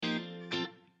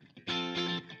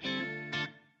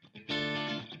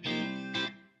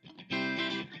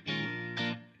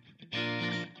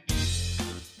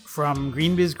From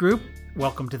GreenBiz Group,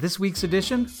 welcome to this week's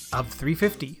edition of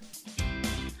 350.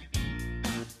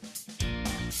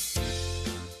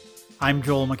 I'm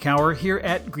Joel McCower here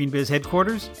at GreenBiz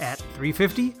headquarters at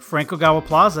 350 Frank Ogawa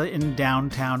Plaza in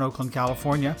downtown Oakland,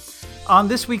 California. On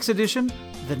this week's edition,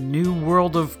 the new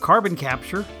world of carbon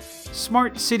capture,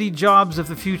 smart city jobs of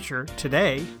the future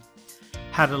today,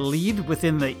 how to lead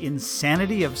within the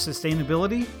insanity of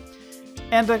sustainability,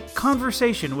 and a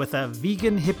conversation with a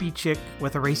vegan hippie chick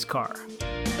with a race car.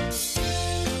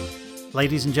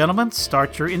 Ladies and gentlemen,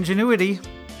 start your ingenuity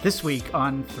this week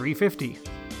on 350.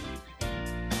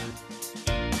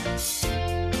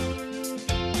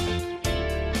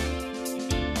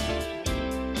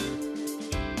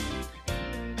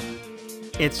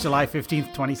 It's July 15th,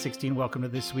 2016. Welcome to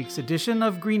this week's edition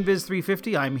of GreenBiz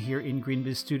 350. I'm here in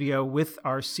GreenBiz studio with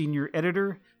our senior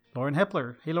editor, Lauren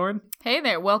Hepler. Hey, Lauren. Hey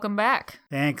there. Welcome back.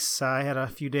 Thanks. I had a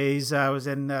few days. I was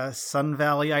in Sun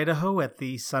Valley, Idaho at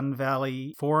the Sun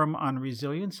Valley Forum on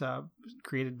Resilience,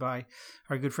 created by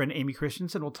our good friend Amy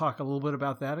Christensen. We'll talk a little bit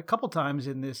about that a couple times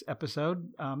in this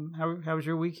episode. How was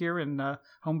your week here in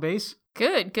home base?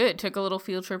 Good. Took a little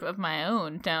field trip of my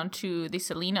own down to the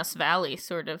Salinas Valley,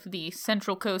 sort of the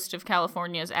central coast of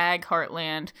California's ag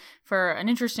heartland, for an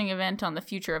interesting event on the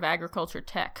future of agriculture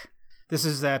tech. This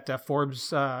is that Forbes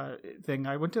thing.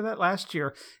 I went to that last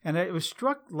year, and I was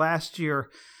struck last year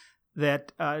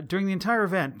that during the entire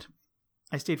event,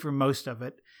 I stayed for most of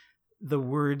it, the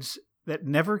words that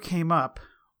never came up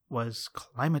was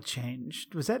climate change.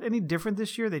 Was that any different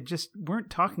this year? They just weren't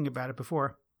talking about it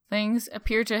before. Things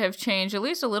appear to have changed at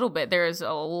least a little bit. There is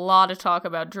a lot of talk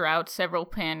about drought, several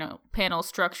panels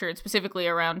structured specifically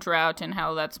around drought and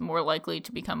how that's more likely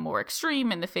to become more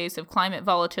extreme in the face of climate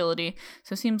volatility.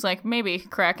 So it seems like maybe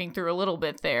cracking through a little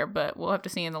bit there, but we'll have to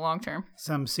see in the long term.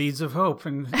 Some seeds of hope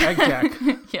in ag tech.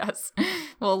 Yes.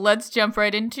 Well, let's jump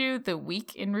right into the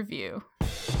week in review.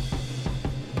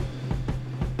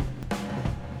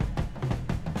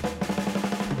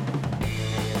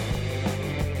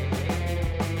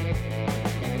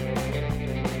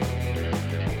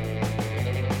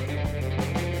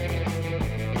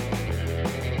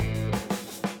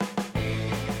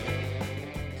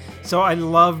 So I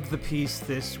loved the piece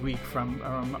this week from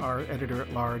our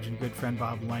editor-at-large and good friend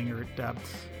Bob Langert.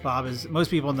 Bob, as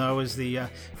most people know, is the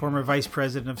former vice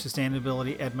president of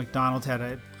sustainability at McDonald's,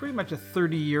 had pretty much a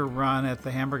 30-year run at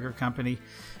the hamburger company,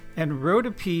 and wrote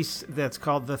a piece that's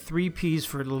called The 3 Ps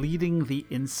for Leading the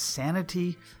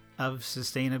Insanity of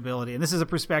Sustainability. And this is a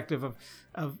perspective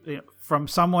of from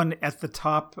someone at the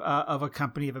top of a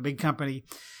company, of a big company,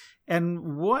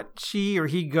 and what she or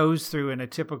he goes through in a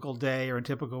typical day or a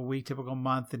typical week, typical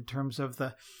month, in terms of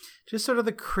the just sort of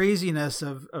the craziness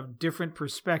of different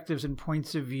perspectives and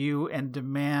points of view and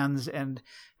demands and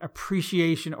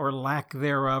appreciation or lack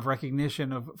thereof,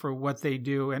 recognition for what they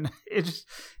do. And it just,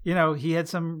 he had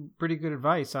some pretty good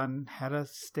advice on how to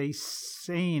stay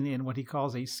sane in what he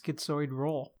calls a schizoid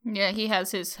role. Yeah, he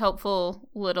has his helpful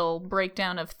little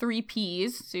breakdown of 3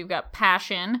 Ps. So you've got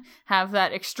passion, have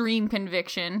that extreme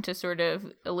conviction to sort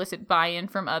of elicit buy-in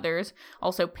from others.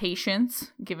 Also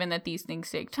patience, given that these things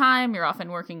take time, you're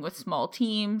often working with small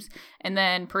teams. And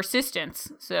then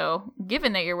persistence. So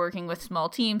given that you're working with small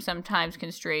teams, sometimes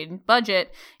constrained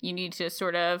budget, you need to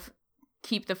sort of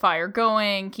keep the fire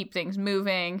going, keep things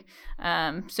moving.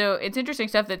 So it's interesting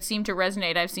stuff that seemed to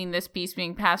resonate. I've seen this piece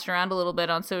being passed around a little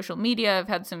bit on social media. I've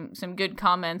had some good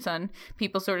comments on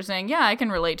people sort of saying, yeah, I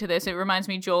can relate to this. It reminds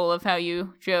me, Joel, of how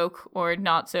you joke, or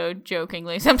not so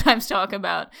jokingly, sometimes talk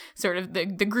about sort of the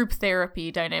group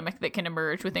therapy dynamic that can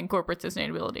emerge within corporate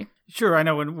sustainability. Sure. I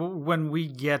know when we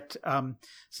get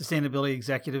sustainability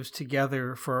executives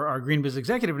together for our GreenBiz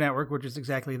Executive Network, which is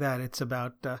exactly that. It's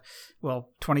about,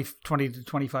 20 to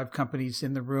 25 companies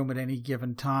in the room at any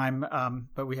given time,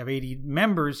 but we have 80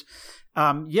 members.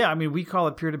 We call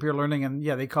it peer-to-peer learning, and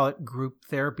they call it group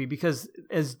therapy, because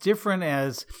as different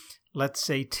as, let's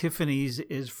say, Tiffany's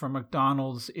is from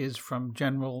McDonald's, is from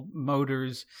General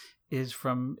Motors, is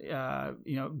from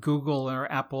Google or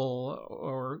Apple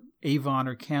or Avon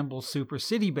or Campbell Soup or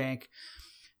Citibank,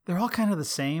 they're all kind of the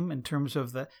same in terms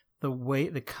of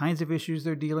the kinds of issues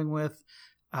they're dealing with,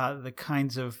 the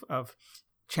kinds of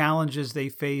challenges they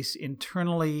face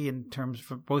internally, in terms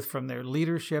of both from their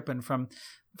leadership and from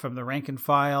the rank and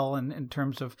file, and in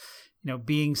terms of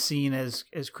being seen as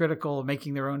critical,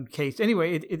 making their own case.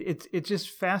 Anyway, it's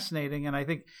just fascinating, and I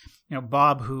think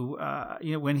Bob, who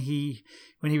when he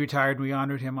retired, we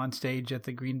honored him on stage at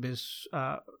the GreenBiz.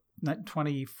 Not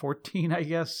 2014, I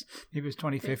guess. Maybe it was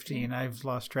 2015. I've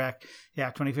lost track. Yeah,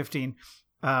 2015.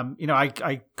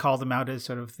 I call them out as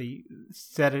sort of the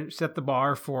set the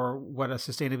bar for what a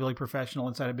sustainability professional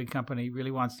inside a big company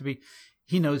really wants to be.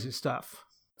 He knows his stuff.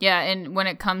 Yeah, and when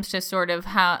it comes to sort of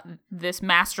how this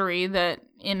mastery that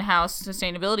in-house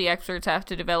sustainability experts have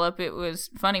to develop, it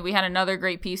was funny. We had another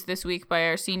great piece this week by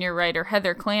our senior writer,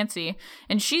 Heather Clancy,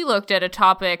 and she looked at a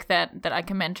topic that I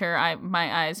commend her.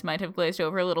 My eyes might have glazed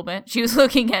over a little bit. She was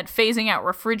looking at phasing out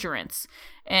refrigerants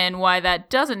and why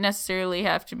that doesn't necessarily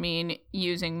have to mean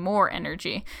using more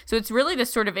energy. So it's really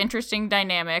this sort of interesting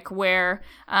dynamic where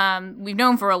we've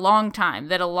known for a long time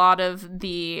that a lot of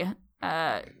the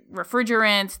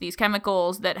refrigerants, these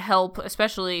chemicals that help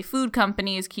especially food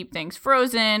companies keep things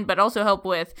frozen, but also help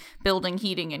with building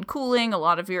heating and cooling, a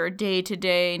lot of your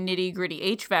day-to-day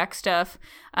nitty-gritty HVAC stuff.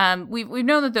 We've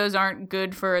known that those aren't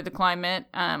good for the climate.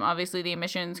 Obviously, the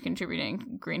emissions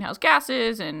contributing greenhouse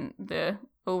gases and the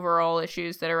overall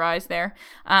issues that arise there.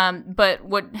 But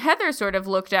what Heather sort of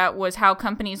looked at was how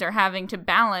companies are having to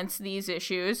balance these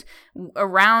issues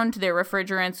around their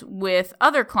refrigerants with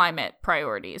other climate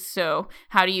priorities. So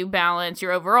how do you balance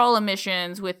your overall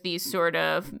emissions with these sort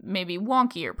of maybe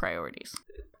wonkier priorities?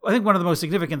 I think one of the most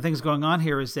significant things going on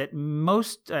here is that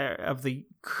most of the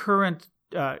current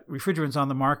refrigerants on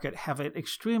the market have an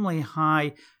extremely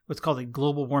high what's called a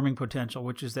global warming potential,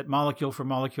 which is that molecule for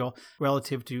molecule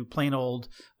relative to plain old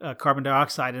carbon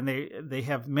dioxide. And they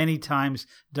have many times,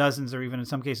 dozens or even in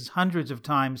some cases hundreds of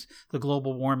times the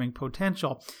global warming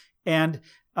potential. And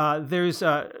there's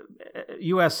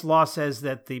U.S. law says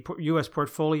that the U.S.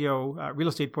 portfolio, real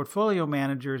estate portfolio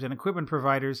managers and equipment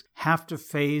providers have to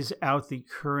phase out the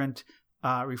current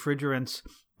refrigerants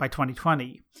by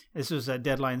 2020. This was a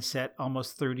deadline set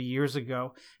almost 30 years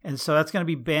ago. And so that's going to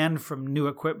be banned from new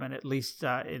equipment, at least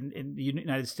in the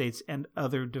United States and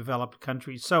other developed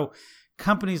countries. So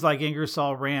companies like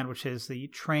Ingersoll Rand, which is the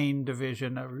Trane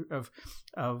division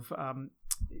of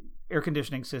air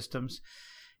conditioning systems,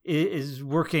 is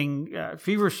working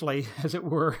feverishly, as it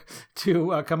were,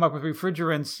 to come up with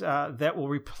refrigerants that will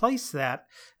replace that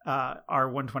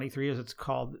R123, as it's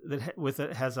called,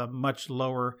 that has a much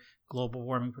lower global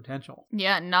warming potential.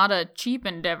 Yeah, not a cheap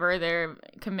endeavor. They're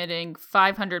committing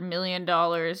 $500 million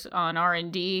on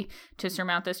R&D to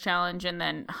surmount this challenge, and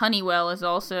then Honeywell is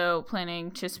also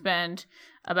planning to spend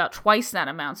about twice that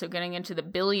amount, so getting into the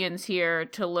billions here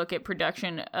to look at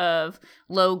production of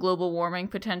low global warming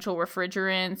potential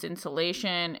refrigerants,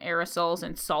 insulation, aerosols,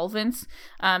 and solvents.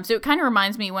 So it kind of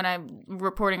reminds me when I'm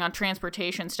reporting on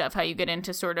transportation stuff, how you get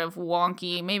into sort of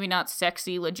wonky, maybe not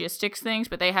sexy logistics things,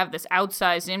 but they have this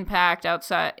outsized impact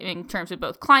outside in terms of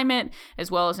both climate as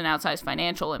well as an outsized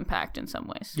financial impact in some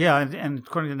ways. Yeah, and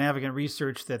according to Navigant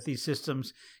research, that these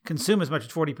systems consume as much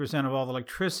as 40% of all the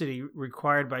electricity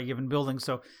required by a given building.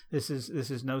 So this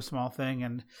is no small thing,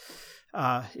 and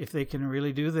if they can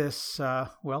really do this,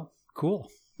 well, cool.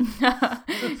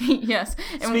 Yes.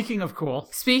 Speaking of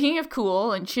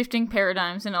cool and shifting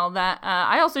paradigms and all that,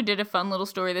 I also did a fun little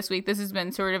story this week. This has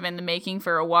been sort of in the making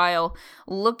for a while.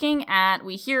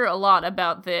 We hear a lot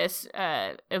about this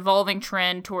evolving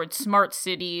trend towards smart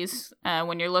cities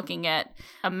when you're looking at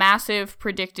a massive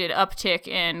predicted uptick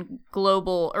in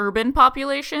global urban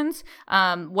populations,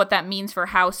 what that means for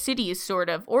how cities sort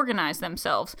of organize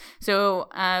themselves. So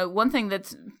one thing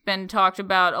that's been talked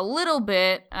about a little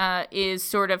bit is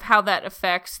sort of how that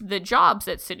affects the jobs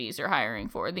that cities are hiring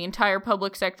for, the entire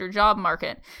public sector job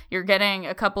market. You're getting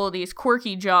a couple of these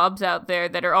quirky jobs out there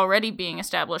that are already being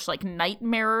established, like night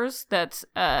mirrors. That's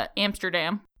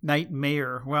Amsterdam.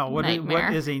 Nightmare. Well, what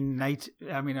is a night?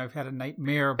 I mean, I've had a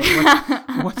nightmare, but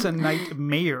what's a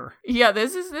nightmare? Yeah,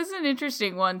 this is an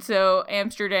interesting one. So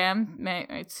Amsterdam,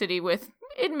 a city with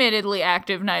admittedly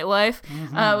active nightlife,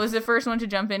 was the first one to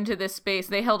jump into this space.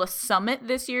 They held a summit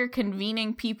this year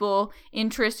convening people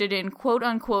interested in, quote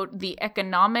unquote, the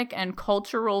economic and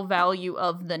cultural value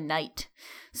of the night.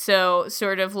 So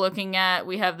sort of looking at,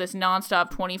 we have this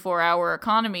nonstop 24-hour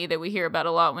economy that we hear about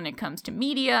a lot when it comes to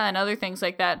media and other things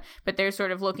like that, but they're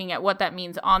sort of looking at what that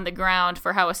means on the ground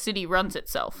for how a city runs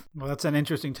itself. Well, that's an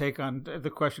interesting take on the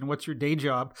question, what's your day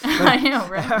job? I know,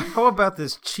 right? How about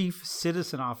this chief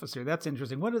citizen officer? That's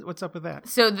interesting. What's up with that?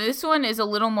 So this one is a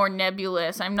little more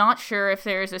nebulous. I'm not sure if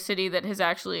there's a city that has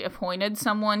actually appointed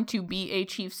someone to be a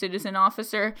chief citizen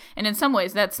officer, and in some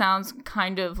ways that sounds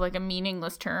kind of like a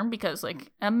meaningless term because, like,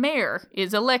 a mayor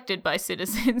is elected by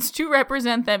citizens to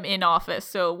represent them in office.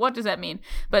 So what does that mean?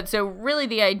 But so really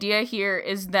the idea here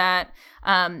is that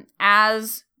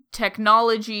as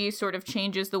technology sort of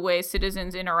changes the way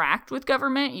citizens interact with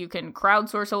government. You can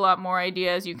crowdsource a lot more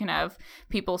ideas. You can have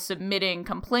people submitting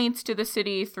complaints to the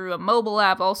city through a mobile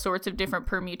app, all sorts of different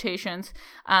permutations.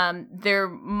 There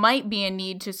might be a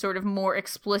need to sort of more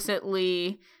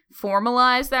explicitly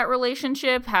formalize that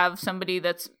relationship, have somebody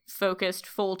that's focused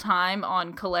full time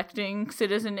on collecting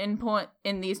citizen input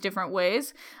in these different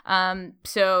ways.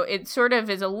 So it sort of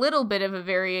is a little bit of a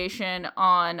variation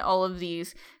on all of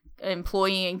these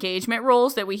employee engagement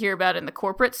roles that we hear about in the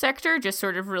corporate sector, just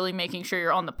sort of really making sure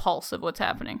you're on the pulse of what's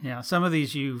happening. Yeah, some of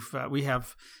these we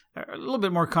have a little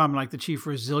bit more common, like the Chief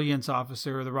Resilience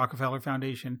Officer of the Rockefeller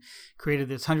Foundation created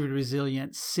this 100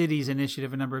 Resilient Cities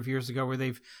initiative a number of years ago, where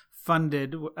they've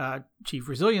funded chief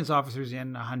resilience officers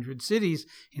in 100 cities,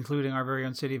 including our very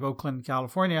own city of Oakland,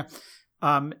 California.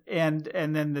 And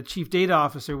then the Chief Data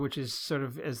Officer, which is sort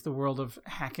of as the world of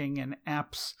hacking and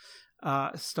apps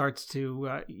starts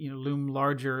to loom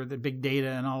larger, the big data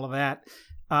and all of that.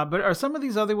 But are some of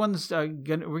these other ones, we're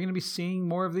going to be seeing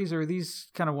more of these, or are these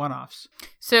kind of one-offs?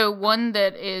 So one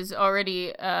that is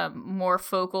already a more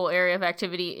focal area of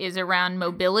activity is around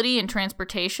mobility and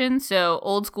transportation. So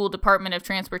old school Department of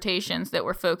Transportations that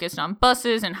were focused on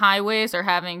buses and highways are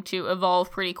having to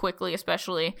evolve pretty quickly,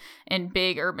 especially in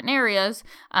big urban areas.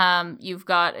 You've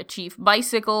got a chief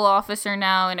bicycle officer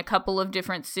now in a couple of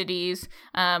different cities.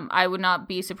 I would not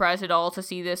be surprised at all to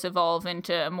see this evolve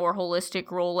into a more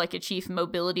holistic role, like a chief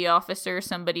mobility officer,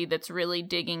 somebody that's really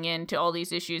digging into all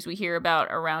these issues we hear about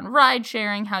around ride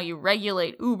sharing, how you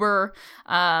regulate Uber,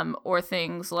 or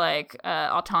things like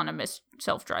autonomous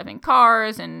self-driving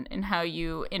cars, and how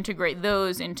you integrate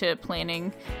those into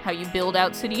planning how you build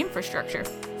out city infrastructure.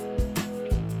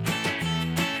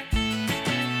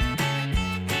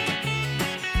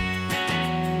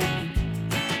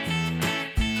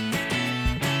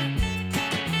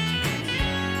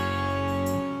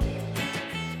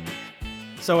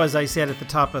 So as I said at the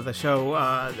top of the show,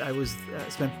 I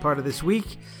spent part of this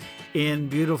week in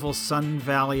beautiful Sun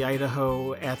Valley,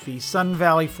 Idaho, at the Sun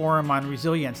Valley Forum on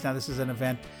Resilience. Now, this is an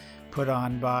event put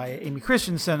on by Amy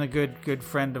Christensen, a good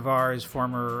friend of ours,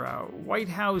 former White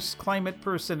House climate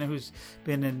person who's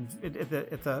been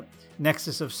at the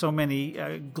nexus of so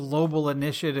many global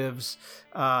initiatives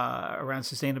around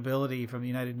sustainability, from the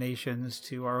United Nations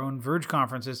to our own Verge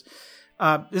conferences.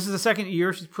 This is the second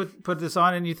year she's put this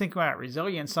on, and you think, wow,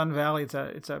 resilient Sun Valley,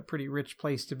 it's a pretty rich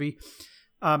place to be.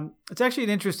 It's actually an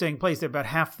interesting place. There are about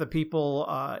half the people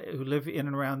who live in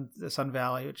and around the Sun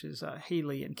Valley, which is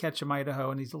Haley and Ketchum,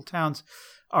 Idaho, and these little towns,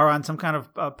 are on some kind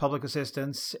of public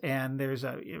assistance, and there's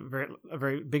a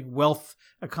very big wealth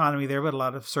economy there, but a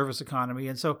lot of service economy,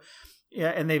 and so.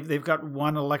 Yeah, and they've got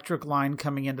one electric line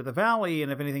coming into the valley,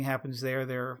 and if anything happens there,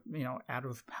 they're out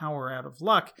of power, out of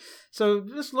luck. So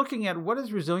just looking at what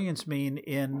does resilience mean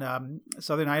in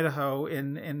southern Idaho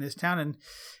in this town, and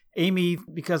Amy,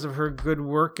 because of her good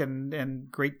work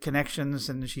and great connections,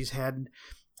 and she's had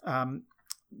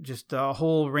just a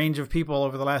whole range of people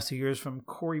over the last 2 years, from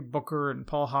Cory Booker and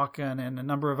Paul Hawken and a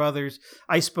number of others.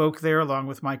 I spoke there along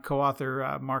with my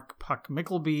co-author Mark Puck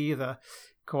Mickleby, the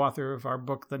co-author of our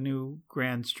book, The New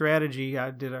Grand Strategy.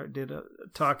 I did a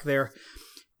talk there.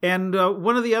 And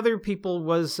one of the other people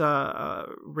was a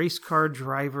race car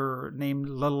driver named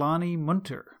Leilani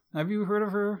Münter. Have you heard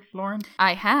of her, Lauren?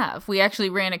 I have. We actually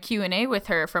ran a Q&A with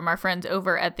her from our friends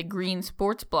over at the Green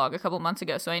Sports blog a couple months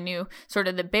ago, so I knew sort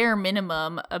of the bare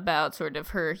minimum about sort of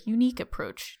her unique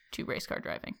approach to race car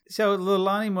driving. So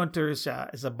Leilani Münter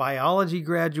is a biology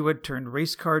graduate turned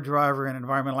race car driver and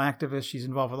environmental activist. She's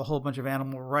involved with a whole bunch of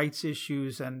animal rights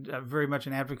issues, and very much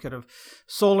an advocate of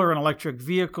solar and electric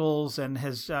vehicles, and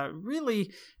has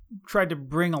really tried to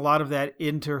bring a lot of that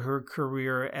into her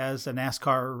career as a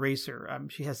NASCAR racer.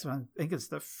 She has, I think it's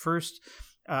the first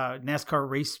NASCAR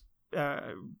race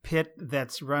pit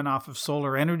that's run off of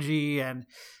solar energy, and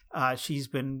she's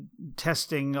been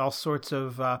testing all sorts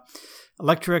of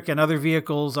electric and other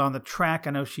vehicles on the track.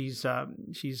 I know she's a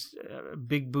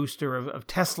big booster of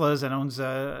Teslas and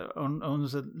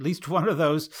owns at least one of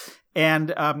those,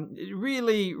 and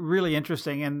really, really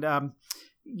interesting. And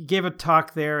gave a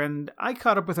talk there, and I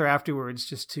caught up with her afterwards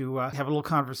just to have a little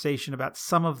conversation about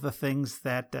some of the things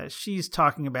that she's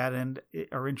talking about and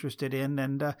are interested in,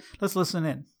 and let's listen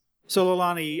in. So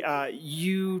Leilani,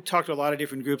 you talked to a lot of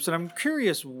different groups, and I'm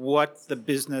curious what the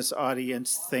business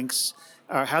audience thinks,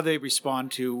 how they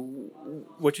respond to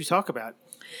what you talk about.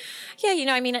 Yeah,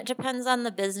 it depends on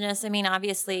the business.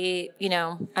 Obviously,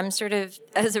 I'm sort of,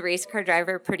 as a race car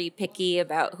driver, pretty picky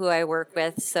about who I work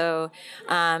with. So,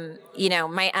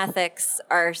 my ethics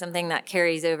are something that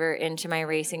carries over into my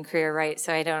racing career, right?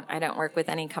 So I don't work with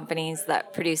any companies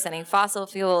that produce any fossil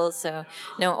fuels. So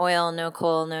no oil, no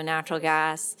coal, no natural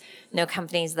gas, no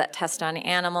companies that test on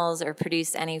animals or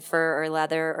produce any fur or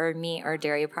leather or meat or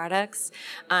dairy products.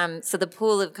 So the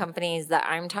pool of companies that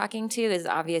I'm talking to is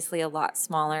obviously a lot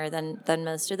smaller than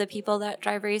most of the people that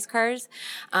drive race cars.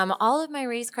 All of my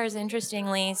race cars,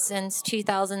 interestingly, since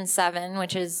 2007,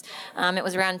 which is, it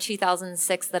was around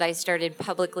 2006 that I started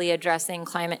publicly addressing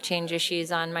climate change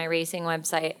issues on my racing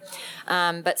website.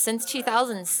 But since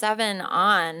 2007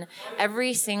 on,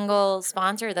 every single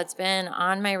sponsor that's been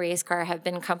on my race car have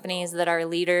been companies that are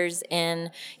leaders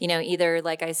in, either,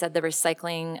 like I said, the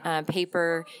recycling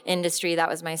paper industry. That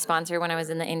was my sponsor when I was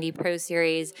in the Indy Pro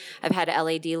Series. I've had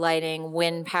LED lighting,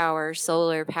 wind power,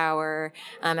 solar power.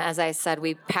 As I said,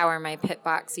 we power my pit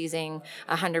box using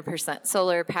 100%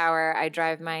 solar power. I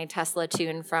drive my Tesla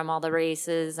Tune from all the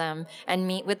races and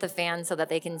meet with the fans so that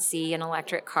they can see an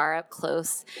electric car up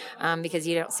close, because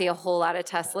you don't see a whole lot of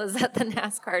Teslas at the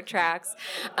NASCAR tracks.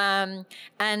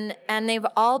 And they've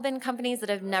all been companies that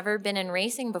have never been in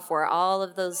racing before, all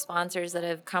of those sponsors that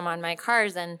have come on my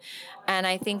cars. And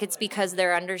I think it's because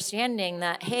they're understanding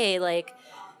that, hey, like,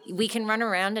 we can run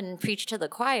around and preach to the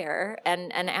choir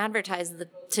and advertise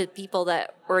to people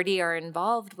that already are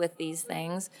involved with these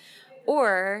things,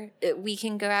 or we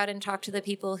can go out and talk to the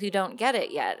people who don't get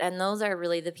it yet. And those are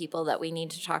really the people that we need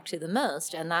to talk to the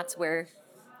most. And that's where,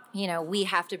 we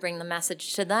have to bring the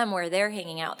message to them where they're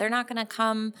hanging out. They're not going to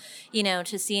come,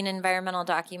 to see an environmental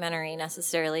documentary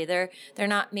necessarily. They're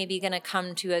not maybe going to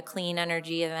come to a clean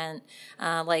energy event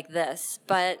like this,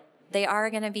 but they are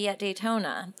going to be at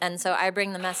Daytona. And so I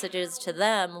bring the messages to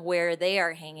them where they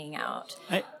are hanging out.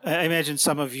 I imagine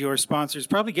some of your sponsors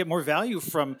probably get more value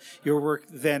from your work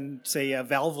than, say,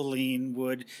 Valvoline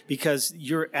would, because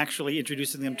you're actually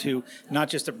introducing them to not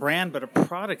just a brand, but a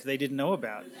product they didn't know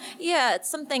about. Yeah, it's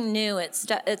something new. It's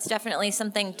definitely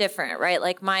something different, right?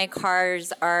 Like, my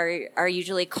cars are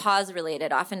usually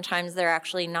cause-related. Oftentimes they're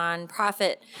actually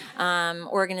nonprofit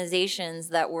organizations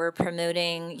that were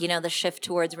promoting, the shift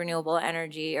towards renewable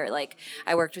energy, or like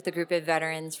I worked with a group of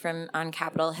veterans on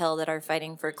Capitol Hill that are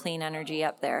fighting for clean energy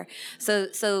up there.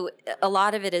 So a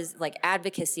lot of it is like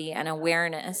advocacy and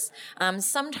awareness.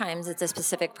 Sometimes it's a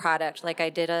specific product. Like I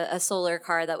did a solar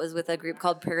car that was with a group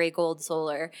called Prairie Gold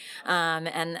Solar,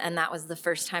 and that was the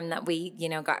first time that we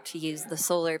got to use the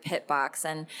solar pit box.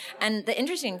 And the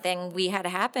interesting thing we had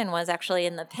happen was actually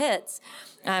in the pits.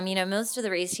 Most of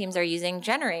the race teams are using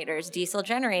generators, diesel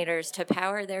generators, to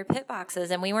power their pit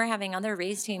boxes. And we were having other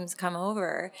race teams come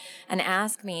over and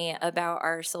ask me about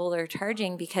our solar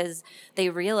charging, because they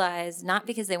realized, not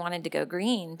because they wanted to go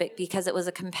green, but because it was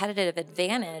a competitive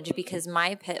advantage, because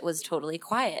my pit was totally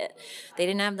quiet. They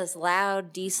didn't have this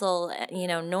loud diesel,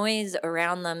 noise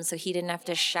around them. So he didn't have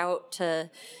to shout to,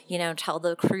 tell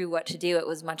the crew what to do. It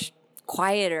was much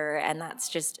quieter, and that's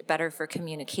just better for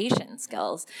communication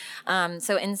skills.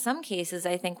 So in some cases,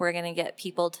 I think we're going to get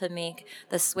people to make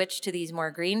the switch to these more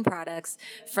green products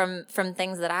from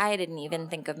things that I didn't even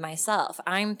think of myself.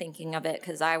 I'm thinking of it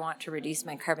because I want to reduce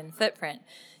my carbon footprint,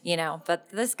 but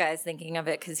this guy's thinking of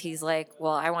it because he's like,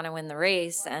 well, I want to win the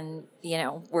race, and,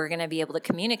 we're going to be able to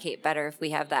communicate better if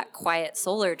we have that quiet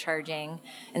solar charging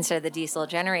instead of the diesel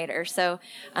generator. So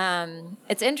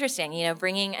it's interesting,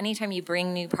 anytime you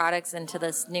bring new products into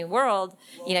this new world,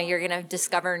 you're going to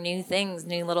discover new things,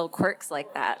 new little quirks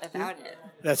like that about it.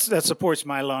 That supports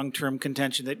my long-term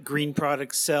contention that green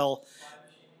products sell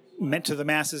meant to the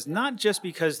masses, not just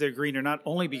because they're green, or not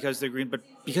only because they're green, but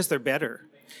because they're better.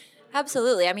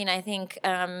 Absolutely. I think,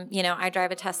 I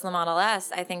drive a Tesla Model S.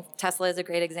 I think Tesla is a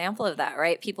great example of that,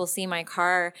 right? People see my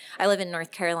car. I live in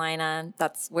North Carolina.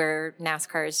 That's where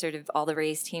NASCAR is sort of all the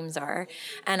race teams are.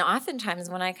 And oftentimes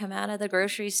when I come out of the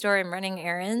grocery store and running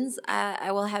errands,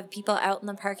 I will have people out in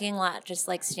the parking lot just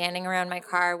like standing around my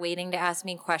car waiting to ask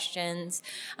me questions,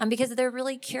 because they're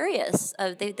really curious.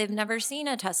 They've never seen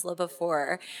a Tesla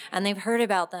before, and they've heard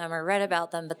about them or read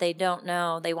about them, but they don't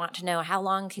know. They want to know, how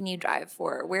long can you drive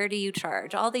for? Where do you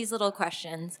charge? All these little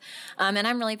questions. And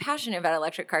I'm really passionate about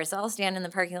electric cars, so I'll stand in the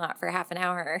parking lot for half an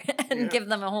hour and give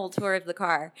them a whole tour of the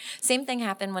car. Same thing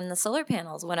happened when the solar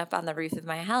panels went up on the roof of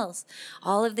my house.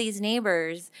 All of these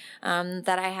neighbors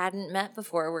that I hadn't met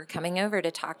before were coming over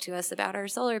to talk to us about our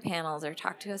solar panels, or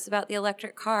talk to us about the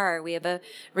electric car. We have a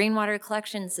rainwater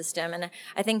collection system. And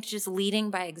I think just leading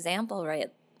by example,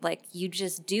 right? Like, you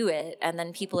just do it, and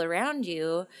then people around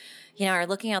you, are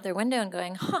looking out their window and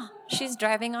going, she's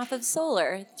driving off of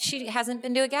solar. She hasn't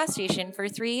been to a gas station for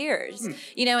 3 years,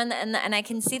 and I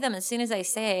can see them as soon as I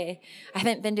say, I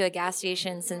haven't been to a gas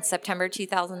station since September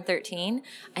 2013.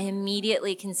 I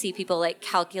immediately can see people like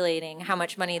calculating how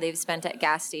much money they've spent at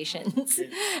gas stations.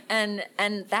 and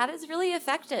that is really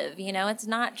effective. It's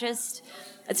not just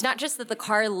that the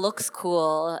car looks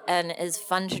cool and is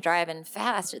fun to drive and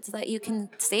fast. It's that you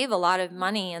can save a lot of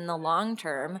money in the long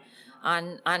term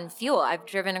on fuel. I've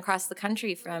driven across the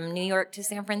country from New York to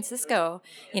San Francisco,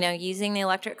 using the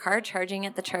electric car, charging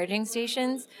at the charging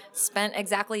stations, spent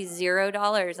exactly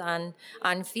 $0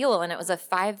 on fuel. And it was a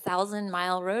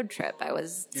 5,000-mile road trip. I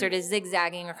was sort of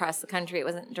zigzagging across the country. It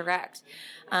wasn't direct.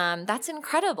 That's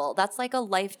incredible. That's like a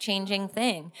life-changing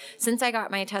thing. Since I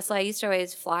got my Tesla, I used to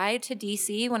always fly to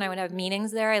DC when I would have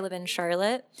meetings there. I live in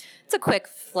Charlotte. It's a quick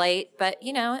flight, but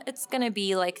it's going to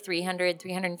be like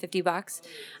 $350.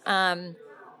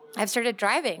 I've started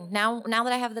driving now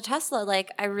that I have the Tesla. Like,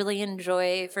 I really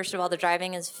enjoy, first of all, the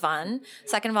driving is fun.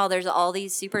 Second of all, there's all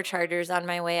these superchargers on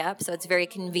my way up, so it's very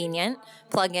convenient.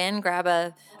 Plug in, grab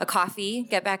a coffee,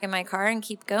 get back in my car, and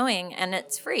keep going, and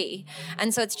it's free.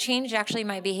 And so it's changed actually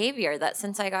my behavior, that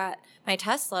since I got my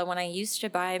Tesla, when I used to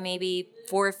buy maybe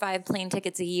 4 or 5 plane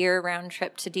tickets a year round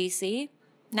trip to DC,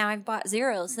 now I've bought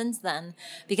 0 since then,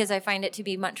 because I find it to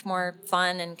be much more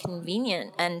fun and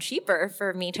convenient and cheaper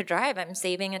for me to drive. I'm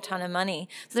saving a ton of money.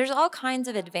 So there's all kinds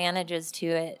of advantages to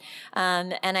it.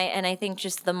 And I think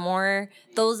just the more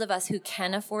those of us who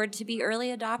can afford to be early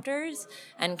adopters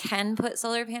and can put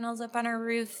solar panels up on our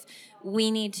roof,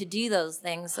 we need to do those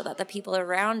things so that the people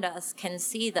around us can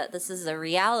see that this is a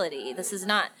reality. This is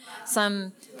not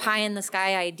some pie in the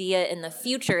sky idea in the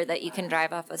future that you can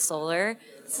drive off of solar.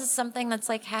 This is something that's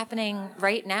like happening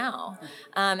right now.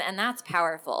 And that's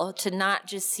powerful, to not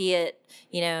just see it,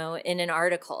 in an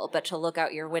article, but to look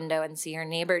out your window and see your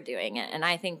neighbor doing it. And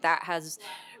I think that has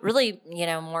really,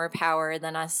 more power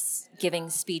than us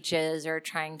giving speeches or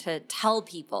trying to tell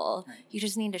people. You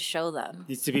just need to show them.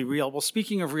 Needs to be real. Well,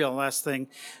 speaking of real, last thing,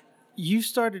 you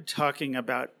started talking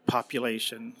about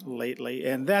population lately,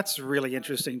 and that's really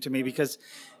interesting to me because,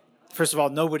 first of all,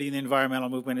 nobody in the environmental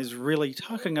movement is really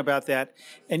talking about that.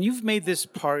 And you've made this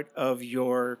part of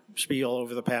your spiel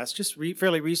over the past, just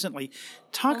fairly recently.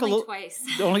 Twice.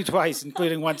 Only twice,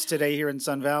 including once today here in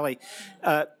Sun Valley.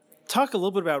 Talk a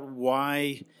little bit about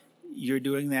why you're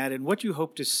doing that and what you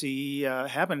hope to see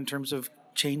happen in terms of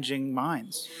changing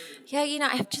minds. Yeah,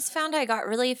 I've just found I got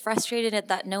really frustrated at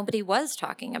that nobody was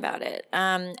talking about it.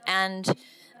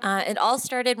 It all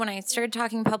started when I started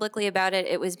talking publicly about it.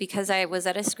 It was because I was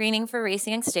at a screening for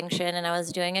Racing Extinction, and I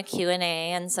was doing a Q&A,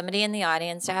 and somebody in the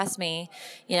audience asked me,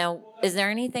 is there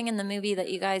anything in the movie that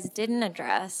you guys didn't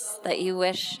address that you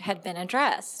wish had been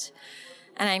addressed?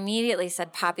 And I immediately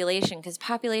said population, because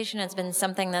population has been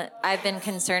something that I've been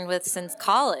concerned with since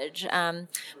college.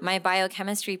 My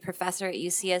biochemistry professor at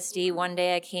UCSD, one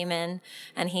day I came in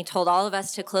and he told all of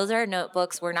us to close our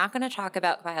notebooks. We're not going to talk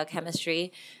about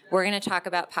biochemistry. We're going to talk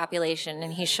about population.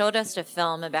 And he showed us a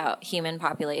film about human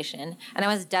population. And I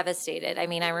was devastated. I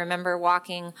mean, I remember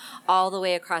walking all the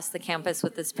way across the campus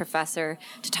with this professor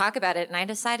to talk about it. And I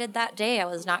decided that day I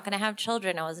was not going to have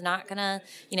children. I was not going to,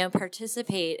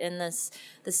 participate in this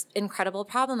incredible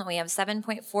problem that we have.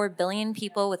 7.4 billion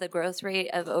people with a growth rate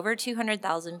of over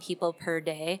 200,000 people per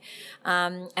day.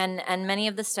 And many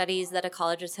of the studies that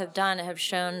ecologists have done have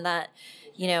shown that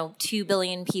 2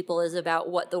 billion people is about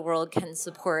what the world can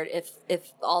support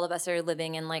if all of us are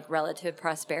living in like relative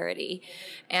prosperity.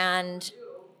 And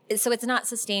so it's not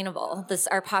sustainable.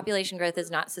 Our population growth is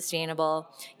not sustainable.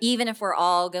 Even if we're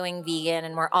all going vegan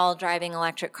and we're all driving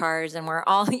electric cars and we're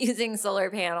all using solar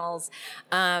panels,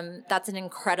 that's an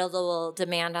incredible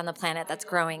demand on the planet that's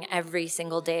growing every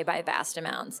single day by vast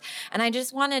amounts. And I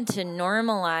just wanted to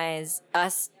normalize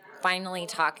us finally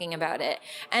talking about it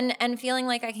and feeling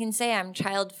like I can say I'm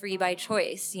child-free by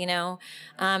choice,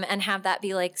 and have that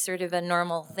be like sort of a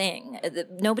normal thing.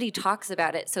 Nobody talks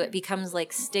about it, so it becomes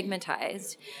like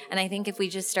stigmatized. And I think if we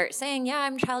just start saying, yeah,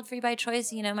 I'm child-free by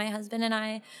choice, my husband and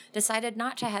I decided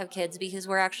not to have kids because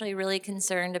we're actually really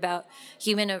concerned about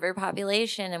human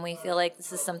overpopulation, and we feel like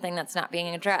this is something that's not being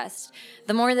addressed.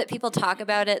 The more that people talk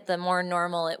about it, the more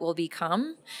normal it will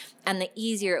become. And the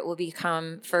easier it will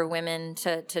become for women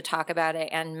to talk about it,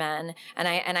 and men. And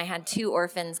I had 2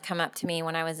 orphans come up to me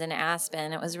when I was in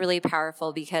Aspen. It was really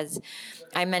powerful because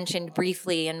I mentioned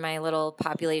briefly in my little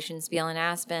population spiel in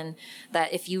Aspen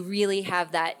that if you really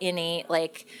have that innate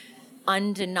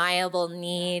undeniable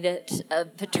need, a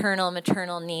paternal,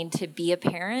 maternal need to be a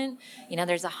parent.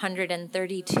 There's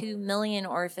 132 million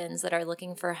orphans that are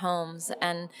looking for homes.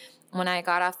 And when I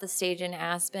got off the stage in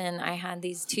Aspen, I had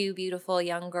these two beautiful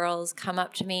young girls come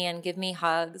up to me and give me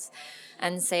hugs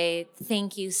and say,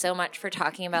 thank you so much for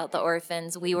talking about the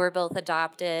orphans. We were both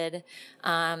adopted.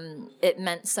 It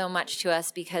meant so much to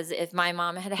us because if my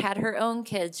mom had had her own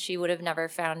kids, she would have never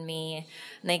found me.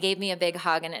 And they gave me a big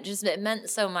hug, and it meant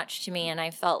so much to me. And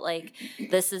I felt like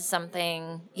this is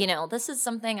something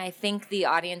I think the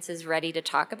audience is ready to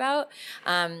talk about.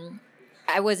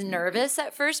 I was nervous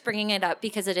at first bringing it up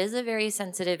because it is a very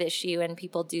sensitive issue and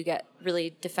people do get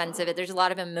really defensive. There's a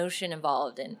lot of emotion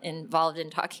involved in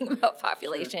talking about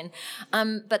population.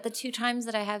 But the two times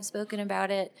that I have spoken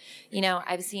about it,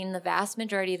 I've seen the vast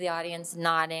majority of the audience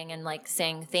nodding and like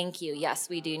saying, thank you. Yes,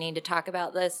 we do need to talk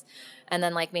about this. And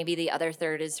then like maybe the other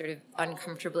third is sort of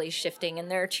uncomfortably shifting in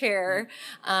their chair.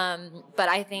 But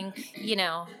I think,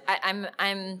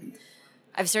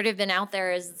 I've sort of been out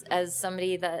there as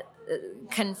somebody that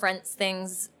confronts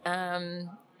things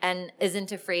and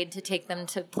isn't afraid to take them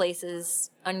to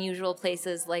places, unusual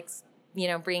places like,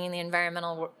 bringing the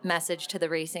environmental message to the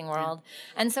racing world.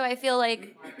 And so I feel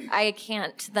like I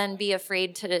can't then be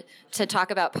afraid to talk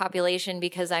about population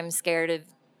because I'm scared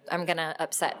I'm going to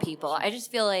upset people. I just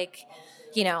feel like,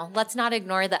 let's not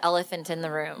ignore the elephant in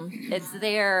the room. It's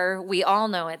there. We all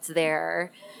know it's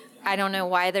there. I don't know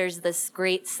why there's this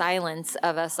great silence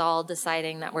of us all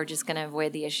deciding that we're just going to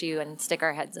avoid the issue and stick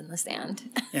our heads in the sand.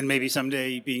 And maybe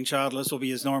someday being childless will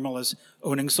be as normal as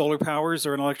owning solar powers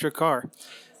or an electric car.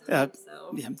 So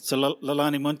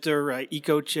Leilani Münter,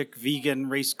 eco chick, vegan,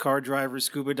 race car driver,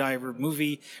 scuba diver,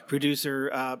 movie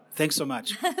producer. Thanks so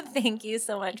much. Thank you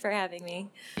so much for having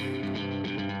me.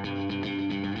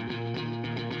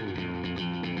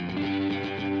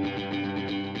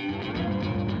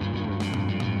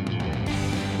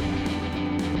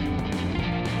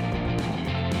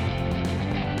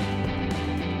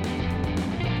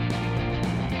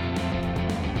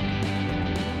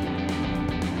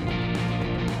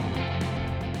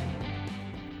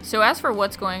 So as for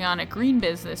what's going on at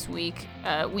GreenBiz this week,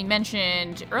 we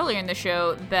mentioned earlier in the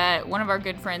show that one of our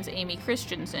good friends, Amy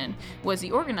Christensen, was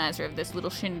the organizer of this little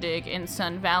shindig in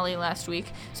Sun Valley last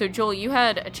week. So Joel, you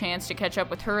had a chance to catch up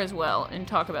with her as well and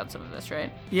talk about some of this,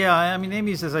 right? Yeah, I mean,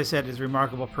 Amy's, as I said, is a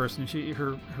remarkable person.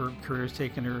 Her career has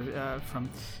taken her from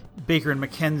Baker and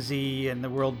McKenzie and the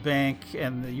World Bank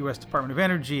and the U.S. Department of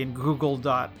Energy and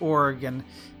Google.org and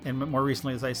more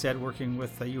recently, as I said, working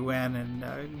with the UN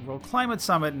and World Climate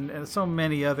Summit and so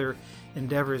many other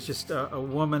endeavors. Just a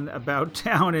woman about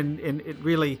town and it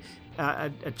really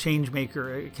a change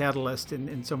maker, a catalyst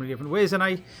in so many different ways. And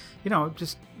I,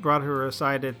 just brought her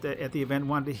aside at the event,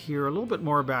 wanted to hear a little bit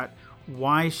more about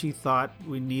why she thought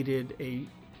we needed a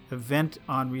event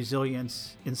on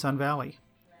resilience in Sun Valley.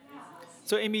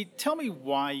 So, Amy, tell me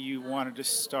why you wanted to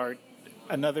start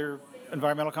another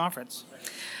environmental conference.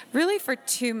 Really for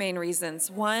two main reasons.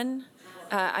 One,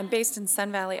 I'm based in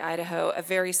Sun Valley, Idaho, a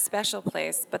very special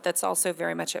place, but that's also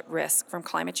very much at risk from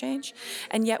climate change.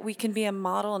 And yet we can be a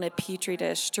model and a petri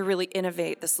dish to really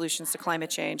innovate the solutions to climate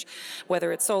change,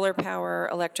 whether it's solar power,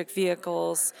 electric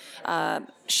vehicles,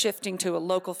 shifting to a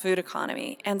local food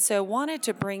economy. And so wanted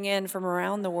to bring in from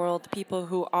around the world people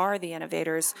who are the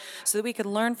innovators so that we could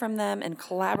learn from them and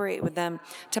collaborate with them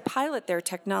to pilot their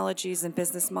technologies and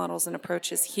business models and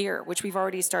approaches here, which we've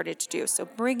already started to do. So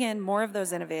bring in more of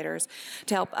those innovators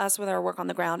to help us with our work on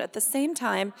the ground. At the same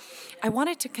time, I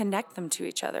wanted to connect them to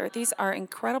each other. These are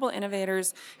incredible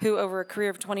innovators who over a career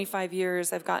of 25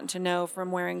 years I've gotten to know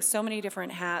from wearing so many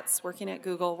different hats, working at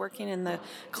Google, working in the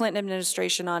Clinton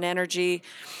administration on energy,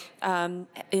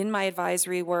 in my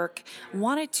advisory work,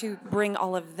 wanted to bring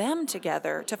all of them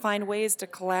together to find ways to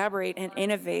collaborate and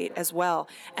innovate as well.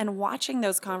 And watching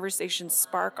those conversations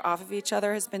spark off of each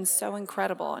other has been so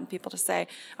incredible. And people to say,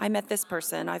 I met this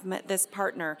person, I've met this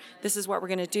partner, this is what we're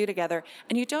going to do together.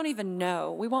 And you don't even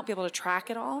know. We won't be able to track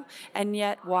it all. And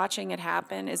yet watching it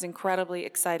happen is incredibly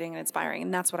exciting and inspiring.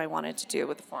 And that's what I wanted to do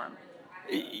with the forum.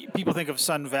 People think of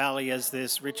Sun Valley as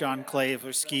this rich enclave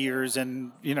of skiers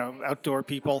and, outdoor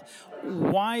people.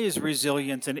 Why is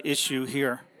resilience an issue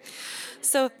here?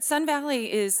 So Sun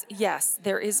Valley is, yes,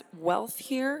 there is wealth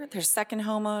here. There's second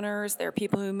homeowners. There are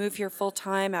people who move here full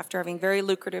time after having very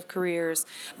lucrative careers.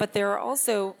 But there are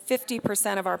also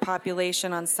 50% of our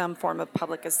population on some form of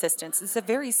public assistance. It's a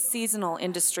very seasonal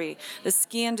industry. The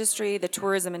ski industry, the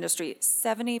tourism industry,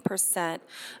 70%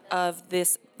 of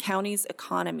this county's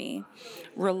economy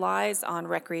relies on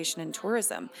recreation and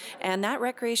tourism. And that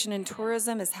recreation and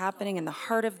tourism is happening in the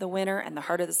heart of the winter and the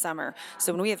heart of the summer.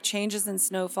 So when we have changes in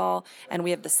snowfall and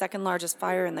we have the second largest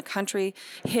fire in the country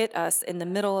hit us in the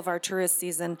middle of our tourist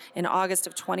season in August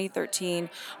of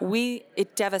 2013,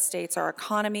 it devastates our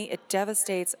economy. It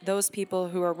devastates those people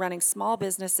who are running small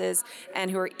businesses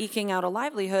and who are eking out a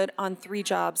livelihood on 3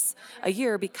 jobs a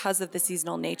year because of the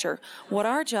seasonal nature. What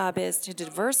our job is to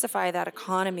diversify that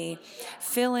economy,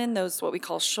 fill in those what we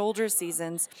call shoulder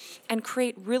seasons, and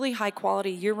create really high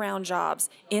quality year-round jobs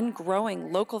in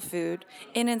growing local food,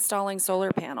 in installing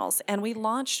solar panels. And we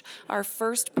launched our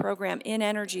first program in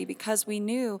energy because we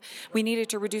knew we needed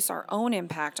to reduce our own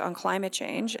impact on climate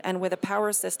change, and with a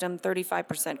power system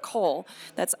 35% coal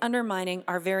that's undermining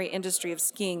our very industry of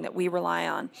skiing that we rely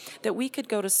on, that we could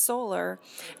go to solar,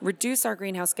 reduce our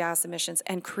greenhouse gas emissions,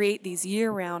 and create these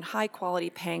year-round high quality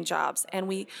paying jobs. And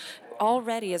we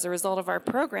already, as a result of our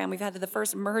program, we've had the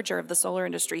first merger of the solar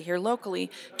industry here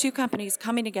locally, 2 companies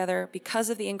coming together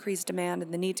because of the increased demand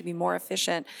and the need to be more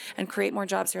efficient and create more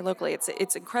jobs here locally. It's an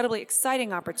incredibly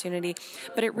exciting opportunity,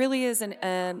 but it really is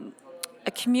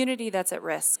a community that's at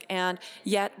risk, and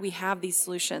yet we have these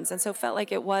solutions. And so it felt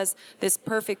like it was this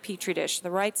perfect petri dish,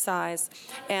 the right size,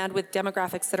 and with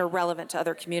demographics that are relevant to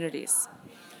other communities.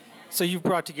 So you've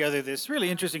brought together this really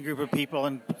interesting group of people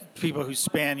and people who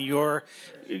span your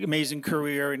amazing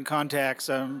career and contacts,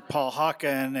 Paul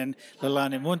Hawken and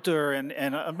Leilani Münter and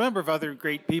a number of other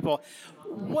great people.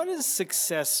 What does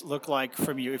success look like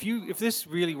from you? If this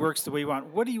really works the way you want,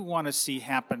 what do you want to see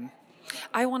happen?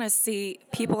 I want to see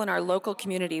people in our local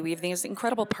community. We have these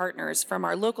incredible partners, from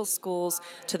our local schools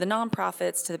to the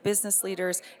nonprofits to the business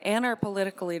leaders and our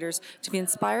political leaders, to be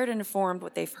inspired and informed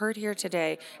what they've heard here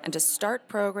today, and to start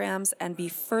programs and be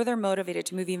further motivated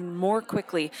to move even more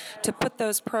quickly to put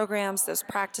those programs, those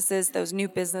practices, those new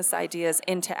business ideas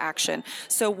into action.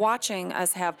 So watching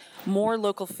us have more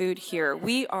local food here.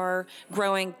 We are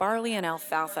growing barley and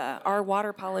alfalfa. Our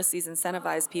water policies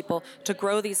incentivize people to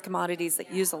grow these commodities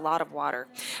that use a lot of water.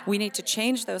 We need to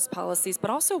change those policies,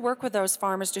 but also work with those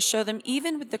farmers to show them,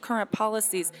 even with the current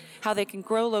policies, how they can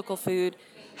grow local food,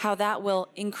 how that will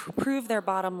improve their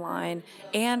bottom line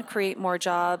and create more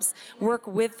jobs, work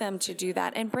with them to do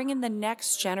that, and bring in the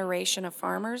next generation of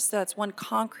farmers. So that's one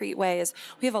concrete way. Is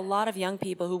we have a lot of young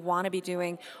people who want to be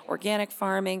doing organic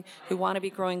farming, who want to be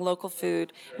growing local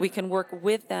food. We can work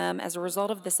with them as a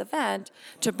result of this event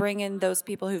to bring in those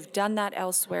people who've done that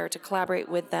elsewhere, to collaborate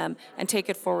with them and take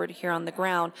it forward here on the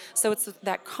ground. So it's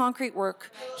that concrete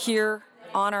work here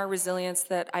on our resilience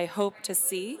that I hope to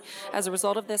see as a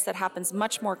result of this, that happens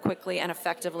much more quickly and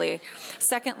effectively.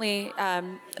 Secondly,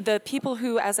 the people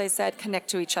who, as I said, connect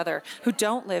to each other, who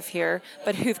don't live here,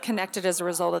 but who've connected as a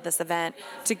result of this event,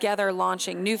 together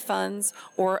launching new funds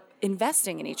or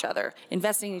investing in each other,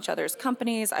 investing in each other's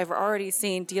companies. I've already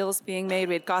seen deals being made.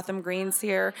 We had Gotham Greens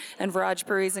here and Viraj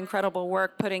Puri's incredible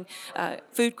work putting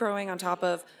food growing on top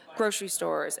of grocery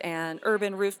stores and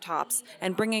urban rooftops,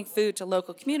 and bringing food to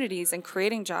local communities and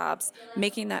creating jobs,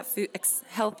 making that food,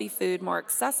 healthy food more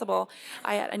accessible.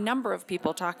 I had a number of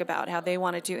people talk about how they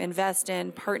wanted to invest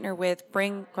in, partner with,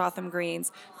 bring Gotham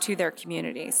Greens to their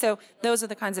community. So those are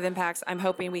the kinds of impacts I'm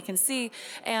hoping we can see.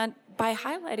 And by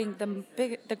highlighting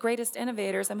the greatest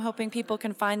innovators, I'm hoping people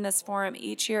can find this forum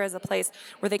each year as a place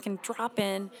where they can drop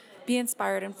in, be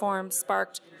inspired, informed,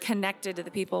 sparked, connected to the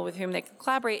people with whom they can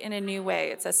collaborate in a new way.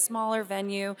 It's a smaller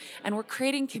venue, and we're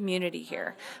creating community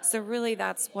here. So really,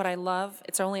 that's what I love.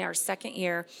 It's only our second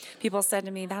year. People said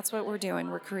to me, that's what we're doing.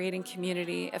 We're creating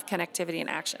community of connectivity and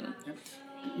action.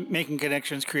 Making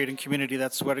connections, creating community,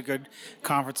 that's what a good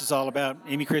conference is all about.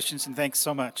 Amy Christensen, thanks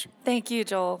so much. Thank you,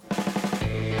 Joel.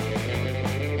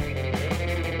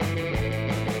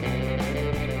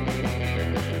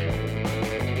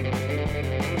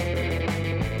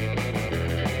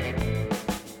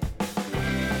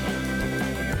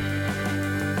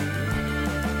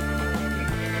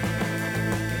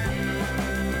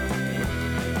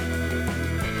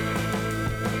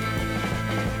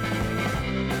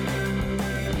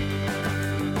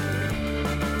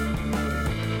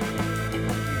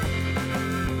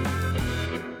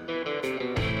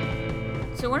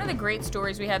 One of the great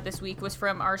stories we had this week was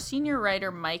from our senior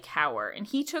writer, Mike Hauer, and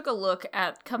he took a look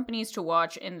at companies to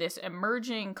watch in this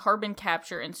emerging carbon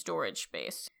capture and storage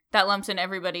space. That lumps in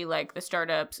everybody like the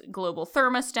startups Global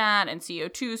Thermostat and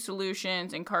CO2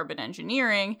 Solutions and Carbon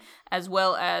Engineering, as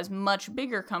well as much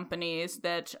bigger companies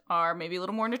that are maybe a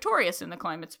little more notorious in the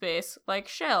climate space, like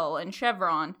Shell and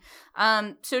Chevron.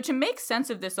 So to make sense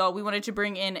of this all, we wanted to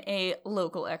bring in a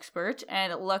local expert,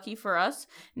 and lucky for us,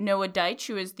 Noah Deitch,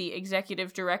 who is the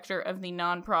executive director of the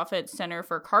nonprofit Center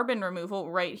for Carbon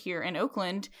Removal right here in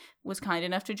Oakland, was kind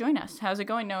enough to join us. How's it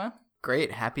going, Noah?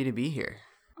 Great. Happy to be here.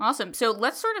 Awesome. So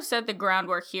let's sort of set the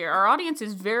groundwork here. Our audience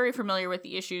is very familiar with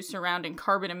the issues surrounding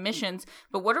carbon emissions,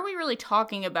 but what are we really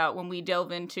talking about when we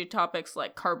delve into topics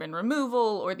like carbon removal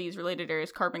or these related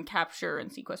areas, carbon capture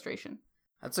and sequestration?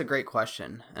 That's a great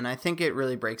question, and I think it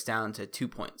really breaks down to 2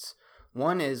 points.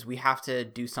 One is we have to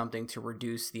do something to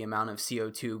reduce the amount of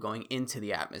CO2 going into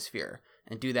the atmosphere,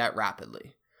 and do that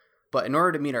rapidly. But in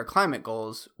order to meet our climate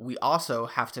goals, we also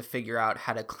have to figure out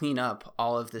how to clean up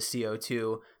all of the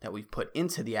CO2 that we've put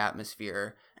into the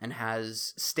atmosphere and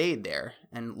has stayed there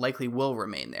and likely will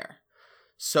remain there.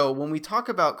 So when we talk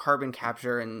about carbon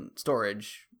capture and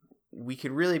storage, we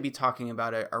could really be talking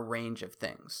about a range of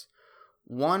things.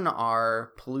 One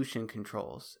are pollution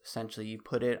controls. Essentially, you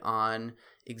put it on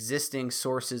existing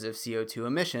sources of CO2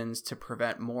 emissions to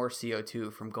prevent more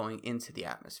CO2 from going into the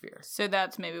atmosphere. So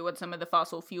that's maybe what some of the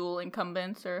fossil fuel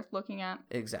incumbents are looking at?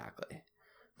 Exactly.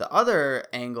 The other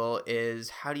angle is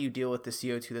how do you deal with the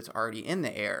CO2 that's already in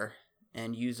the air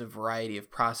and use a variety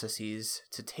of processes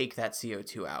to take that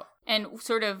CO2 out. And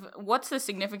sort of, what's the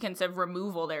significance of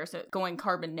removal there? Is it going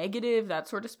carbon negative, that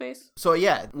sort of space? So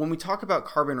yeah, when we talk about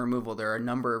carbon removal, there are a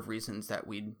number of reasons that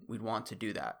we'd want to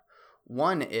do that.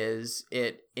 One is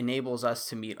it enables us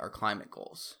to meet our climate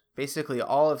goals. Basically,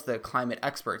 all of the climate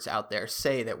experts out there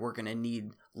say that we're going to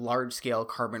need large-scale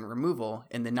carbon removal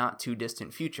in the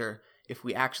not-too-distant future if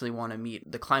we actually want to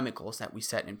meet the climate goals that we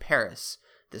set in Paris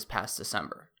this past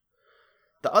December.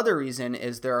 The other reason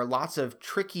is there are lots of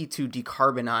tricky to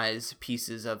decarbonize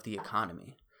pieces of the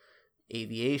economy.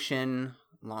 Aviation,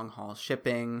 long-haul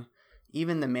shipping,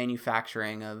 even the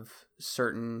manufacturing of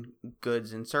certain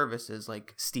goods and services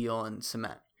like steel and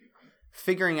cement.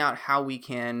 Figuring out how we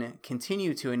can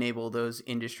continue to enable those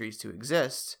industries to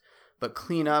exist, but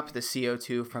clean up the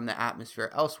CO2 from the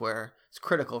atmosphere elsewhere is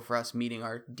critical for us meeting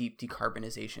our deep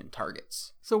decarbonization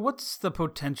targets. So what's the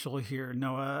potential here,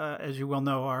 Noah? As you well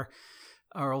know,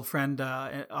 our old friend,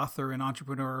 author and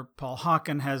entrepreneur Paul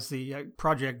Hawken has the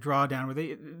Project Drawdown,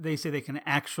 where they say they can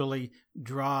actually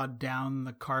draw down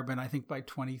the carbon, I think, by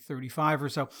 2035 or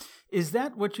so. Is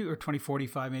that what or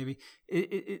 2045 maybe?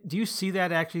 Do you see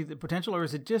that actually the potential, or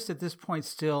is it just at this point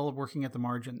still working at the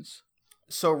margins?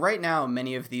 So right now,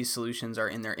 many of these solutions are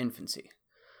in their infancy.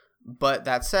 But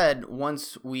that said,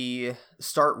 once we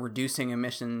start reducing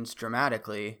emissions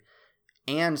dramatically,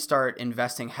 and start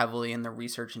investing heavily in the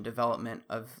research and development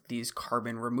of these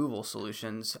carbon removal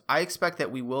solutions, I expect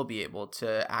that we will be able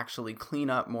to actually clean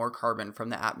up more carbon from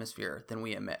the atmosphere than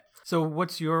we emit. So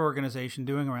what's your organization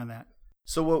doing around that?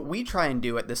 So what we try and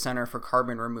do at the Center for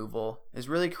Carbon Removal is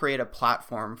really create a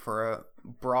platform for a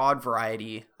broad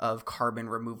variety of carbon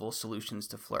removal solutions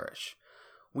to flourish.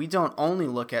 We don't only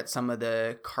look at some of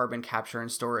the carbon capture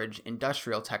and storage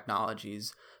industrial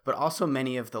technologies, but also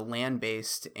many of the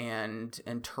land-based and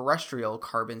terrestrial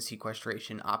carbon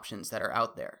sequestration options that are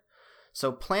out there.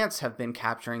 So plants have been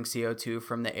capturing CO2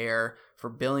 from the air for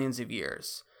billions of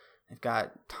years. They've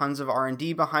got tons of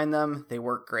R&D behind them. They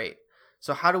work great.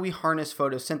 So how do we harness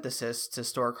photosynthesis to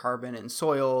store carbon in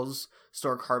soils,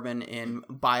 store carbon in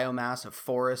biomass of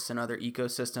forests and other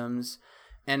ecosystems?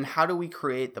 And how do we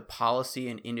create the policy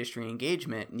and industry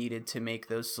engagement needed to make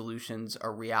those solutions a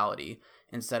reality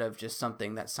instead of just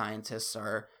something that scientists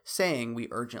are saying we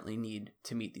urgently need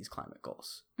to meet these climate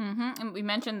goals? Mm-hmm. And we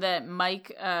mentioned that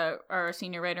Mike, our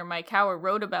senior writer, Mike Hauer,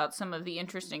 wrote about some of the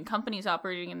interesting companies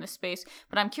operating in this space.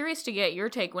 But I'm curious to get your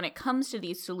take when it comes to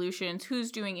these solutions.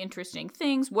 Who's doing interesting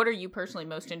things? What are you personally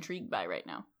most intrigued by right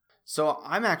now? So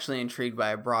I'm actually intrigued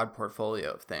by a broad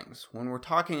portfolio of things. When we're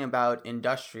talking about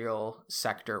industrial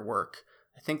sector work,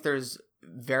 I think there's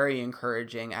very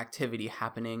encouraging activity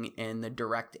happening in the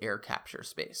direct air capture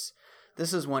space.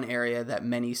 This is one area that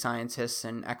many scientists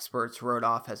and experts wrote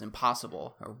off as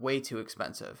impossible or way too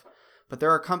expensive. But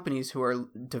there are companies who are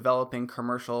developing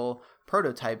commercial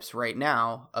prototypes right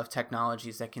now of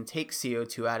technologies that can take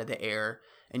CO2 out of the air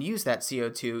and use that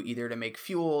CO2 either to make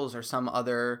fuels or some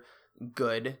other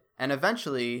good, and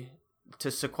eventually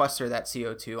to sequester that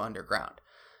CO2 underground.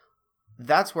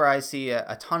 That's where I see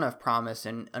a ton of promise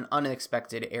in an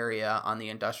unexpected area on the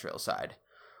industrial side.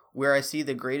 Where I see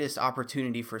the greatest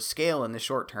opportunity for scale in the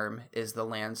short term is the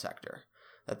land sector.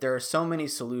 That there are so many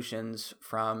solutions,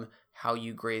 from how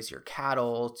you graze your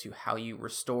cattle to how you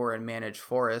restore and manage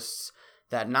forests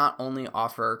that not only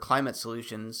offer climate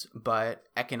solutions, but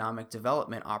economic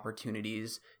development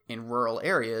opportunities in rural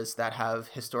areas that have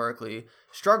historically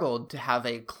struggled to have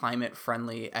a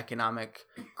climate-friendly economic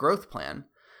growth plan.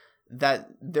 That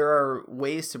there are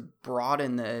ways to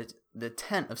broaden the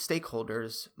tent of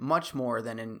stakeholders much more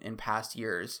than in past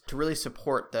years to really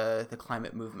support the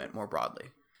climate movement more broadly.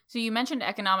 So you mentioned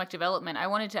economic development. I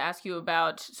wanted to ask you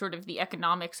about sort of the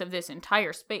economics of this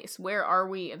entire space. Where are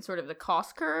we in sort of the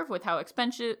cost curve with how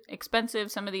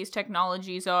expensive some of these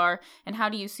technologies are, and how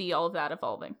do you see all of that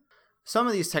evolving? Some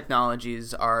of these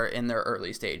technologies are in their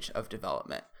early stage of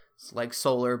development. It's like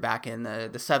solar back in the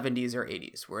 70s or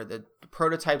 80s, where the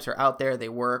prototypes are out there, they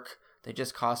work, they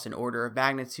just cost an order of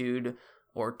magnitude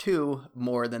or two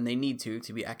more than they need to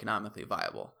be economically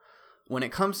viable. When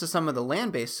it comes to some of the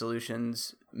land-based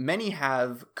solutions, many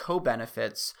have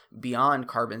co-benefits beyond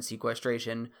carbon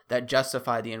sequestration that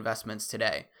justify the investments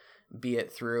today, be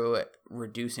it through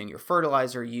reducing your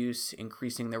fertilizer use,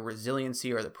 increasing the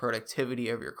resiliency or the productivity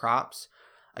of your crops.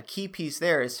 A key piece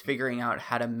there is figuring out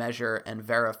how to measure and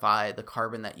verify the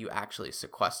carbon that you actually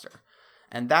sequester.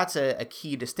 And that's a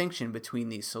key distinction between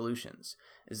these solutions,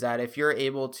 is that if you're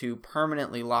able to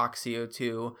permanently lock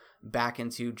CO2 back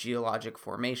into geologic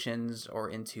formations or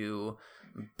into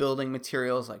building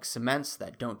materials like cements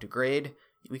that don't degrade,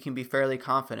 we can be fairly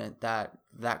confident that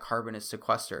that carbon is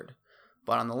sequestered.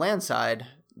 But on the land side,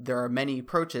 there are many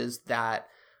approaches that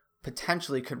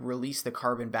potentially could release the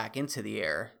carbon back into the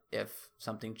air if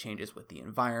something changes with the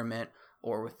environment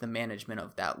or with the management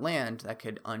of that land that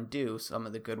could undo some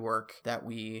of the good work that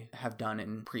we have done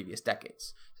in previous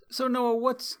decades. So Noah,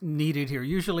 what's needed here?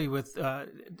 Usually with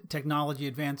technology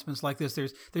advancements like this,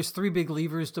 there's three big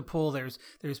levers to pull. There's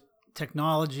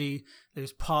technology,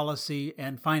 there's policy,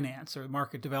 and finance or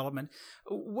market development.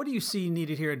 What do you see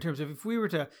needed here in terms of if we were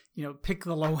to pick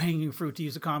the low-hanging fruit, to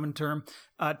use a common term,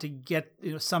 to get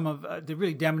some of to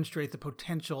really demonstrate the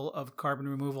potential of carbon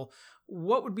removal?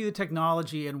 What would be the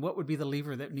technology and what would be the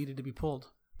lever that needed to be pulled?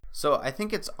 So I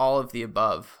think it's all of the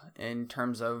above in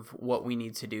terms of what we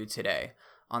need to do today.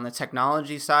 On the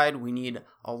technology side, we need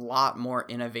a lot more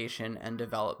innovation and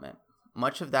development.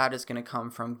 Much of that is going to come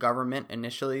from government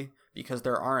initially because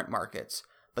there aren't markets,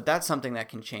 but that's something that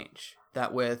can change.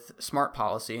 That with smart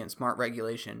policy and smart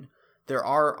regulation, there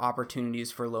are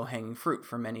opportunities for low-hanging fruit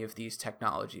for many of these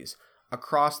technologies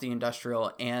across the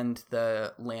industrial and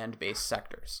the land-based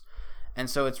sectors. And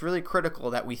so it's really critical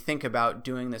that we think about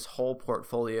doing this whole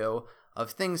portfolio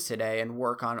of things today and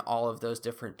work on all of those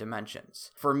different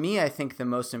dimensions. For me, I think the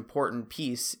most important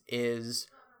piece is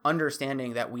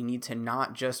understanding that we need to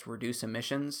not just reduce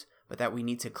emissions, but that we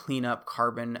need to clean up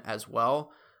carbon as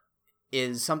well,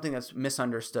 is something that's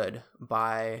misunderstood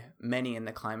by many in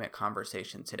the climate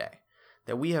conversation today.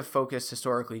 That we have focused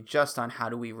historically just on how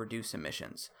do we reduce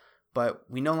emissions, but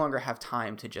we no longer have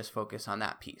time to just focus on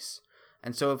that piece.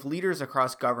 And so if leaders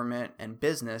across government and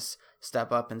business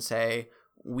step up and say,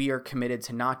 we are committed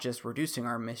to not just reducing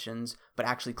our emissions, but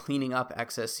actually cleaning up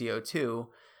excess CO2,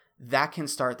 that can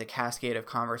start the cascade of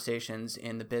conversations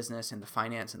in the business and the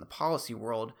finance and the policy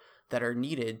world that are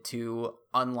needed to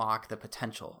unlock the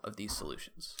potential of these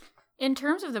solutions. In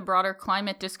terms of the broader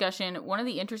climate discussion, one of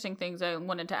the interesting things I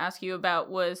wanted to ask you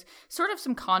about was sort of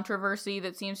some controversy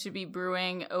that seems to be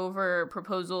brewing over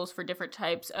proposals for different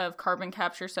types of carbon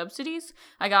capture subsidies.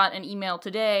 I got an email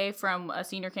today from a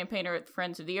senior campaigner at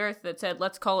Friends of the Earth that said,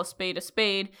 let's call a spade a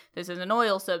spade. This is an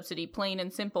oil subsidy, plain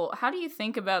and simple. How do you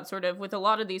think about sort of, with a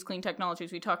lot of these clean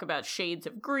technologies, we talk about shades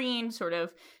of green, sort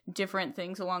of different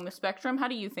things along the spectrum. How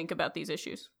do you think about these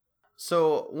issues?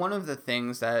 So one of the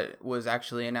things that was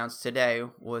actually announced today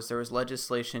was there was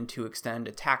legislation to extend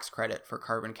a tax credit for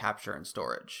carbon capture and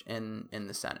storage in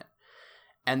the Senate.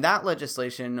 And that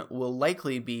legislation will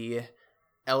likely be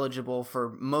eligible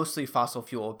for mostly fossil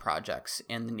fuel projects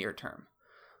in the near term.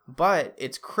 But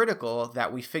it's critical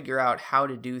that we figure out how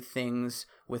to do things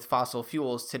with fossil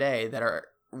fuels today that are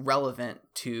relevant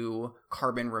to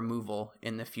carbon removal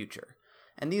in the future.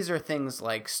 And these are things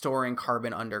like storing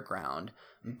carbon underground,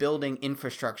 building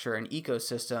infrastructure and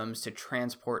ecosystems to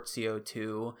transport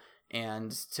CO2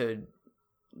 and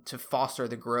to foster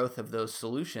the growth of those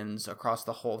solutions across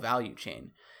the whole value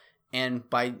chain. And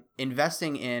by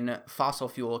investing in fossil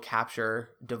fuel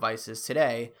capture devices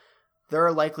today, there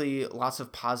are likely lots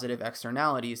of positive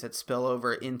externalities that spill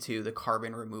over into the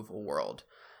carbon removal world.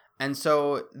 And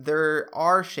so there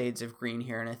are shades of green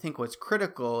here, and I think what's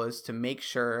critical is to make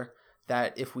sure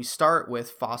that if we start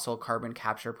with fossil carbon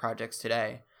capture projects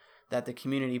today, that the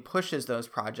community pushes those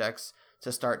projects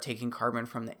to start taking carbon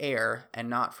from the air and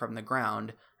not from the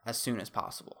ground as soon as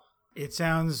possible. It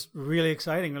sounds really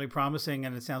exciting, really promising,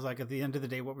 and it sounds like at the end of the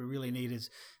day, what we really need is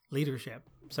leadership.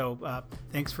 So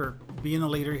thanks for being a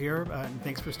leader here, and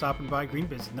thanks for stopping by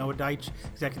GreenBiz. Noah Deitch,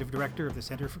 Executive Director of the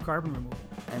Center for Carbon Removal.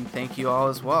 And thank you all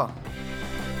as well.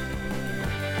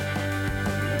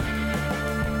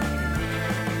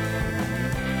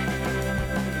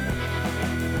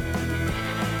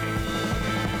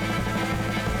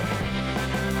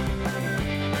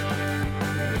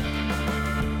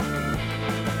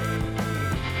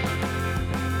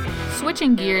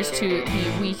 Switching gears to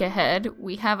the week ahead,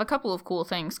 we have a couple of cool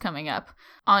things coming up.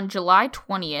 On July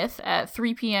 20th at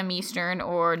 3 p.m. Eastern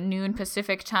or noon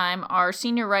Pacific time, our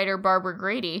senior writer Barbara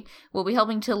Grady will be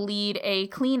helping to lead a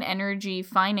Clean Energy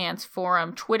Finance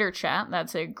Forum Twitter chat.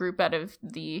 That's a group out of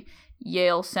the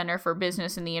Yale Center for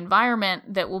Business and the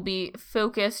Environment that will be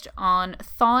focused on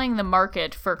thawing the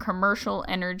market for commercial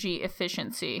energy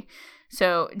efficiency.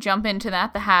 So jump into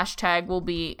that. The hashtag will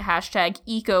be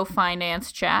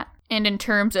 #EcoFinanceChat. And in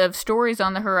terms of stories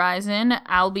on the horizon,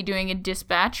 I'll be doing a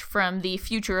dispatch from the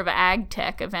Future of Ag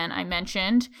Tech event I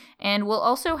mentioned. And we'll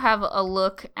also have a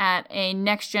look at a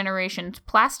next generation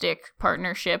plastic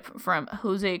partnership from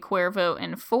Jose Cuervo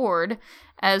and Ford,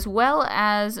 as well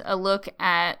as a look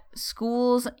at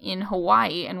schools in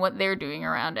Hawaii and what they're doing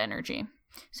around energy.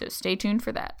 So stay tuned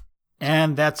for that.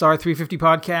 And that's our 350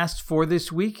 podcast for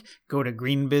this week. Go to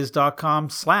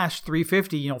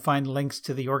greenbiz.com/350. You'll find links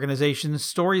to the organizations,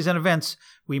 stories, and events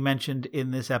we mentioned in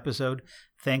this episode.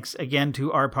 Thanks again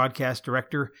to our podcast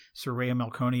director, Soraya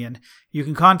Melkonian. You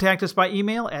can contact us by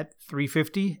email at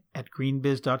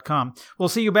 350@greenbiz.com. We'll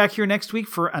see you back here next week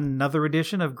for another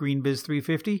edition of GreenBiz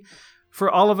 350. For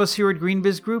all of us here at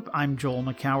GreenBiz Group, I'm Joel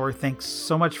McCower. Thanks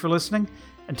so much for listening.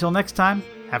 Until next time,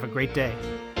 have a great day.